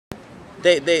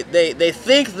they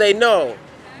think they know,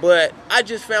 but I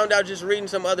just found out just reading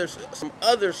some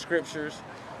other scriptures,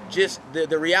 just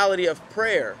the reality of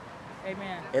prayer.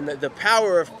 Amen. And the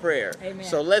power of prayer. Amen.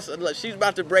 So she's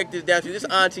about to break this down to you. This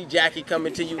is Auntie Jackie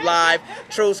coming to you live.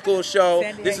 True School Show.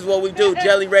 This is what we do.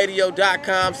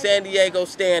 JellyRadio.com. San Diego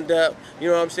stand up. You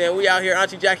know what I'm saying? We out here.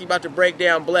 Auntie Jackie about to break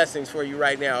down blessings for you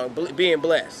right now. Being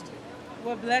blessed.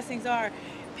 What blessings are.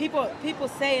 People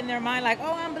say in their mind like,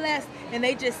 oh, I'm blessed, and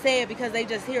they just say it because they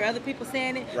just hear other people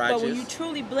saying it. Righteous. But when you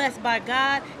truly blessed by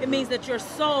God, it means that your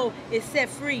soul is set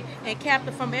free and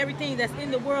captive from everything that's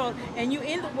in the world, and you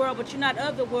in the world, but you're not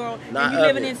of the world. And you're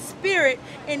living in spirit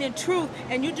and in truth,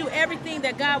 and you do everything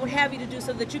that God would have you to do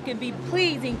so that you can be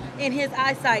pleasing in His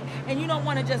eyesight. And you don't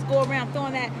want to just go around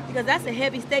throwing that, because that's a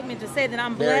heavy statement to say that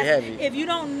I'm blessed. Very heavy. If you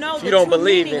don't know the true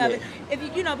meaning in of it.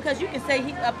 If you know, because you can say,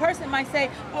 a person might say,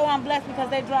 oh, I'm blessed because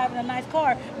they're driving a nice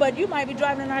car, but you might be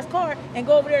driving a nice car and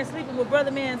go over there and sleeping with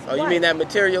brother man's wife. You mean that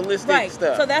materialistic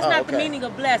stuff? So that's not the meaning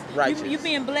of blessed. Righteous. You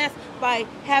being blessed by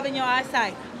having your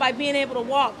eyesight, by being able to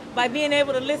walk, by being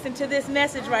able to listen to this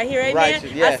message right here. Amen.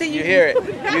 Righteous. Yes, I see you hear it.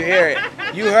 You hear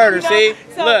it. You heard her. See,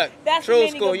 so look. That's True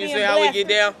School. You see how we get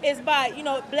down? It's by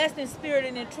blessed in spirit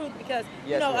and in truth, because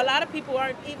a lot of people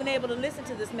aren't even able to listen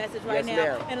to this message right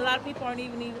now, and a lot of people aren't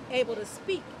even able to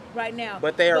speak right now.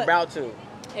 But they are about to.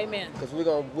 Amen. Because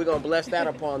we're gonna bless that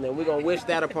upon them. We're gonna wish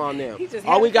that upon them.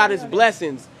 All we got is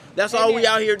blessings. That's all we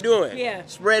out here doing. Yeah.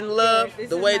 Spreading love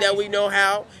the way that we know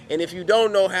how. And if you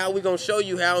don't know how, we're gonna show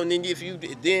you how. And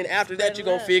then after that you're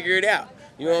gonna figure it out.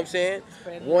 You know what I'm saying?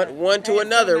 One to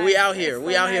another. We out here.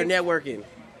 We out here networking.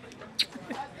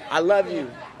 I love you.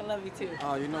 I love you too.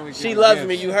 Oh, you know she loves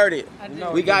me. You heard it.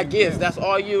 We got gifts. Gifts. That's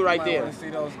all you right there.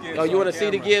 Oh, you want to see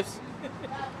the gifts?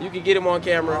 You can get them on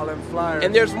camera. All them flyers.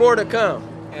 And there's more to come.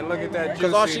 And look at that.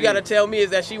 Because all she got to tell me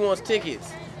is that she wants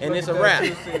tickets. And it's a wrap.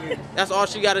 That's all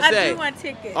she got to say. I do want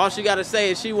tickets. All she got to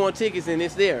say is she wants tickets, and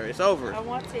it's there. It's over. I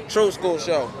want tickets. True School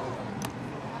Show.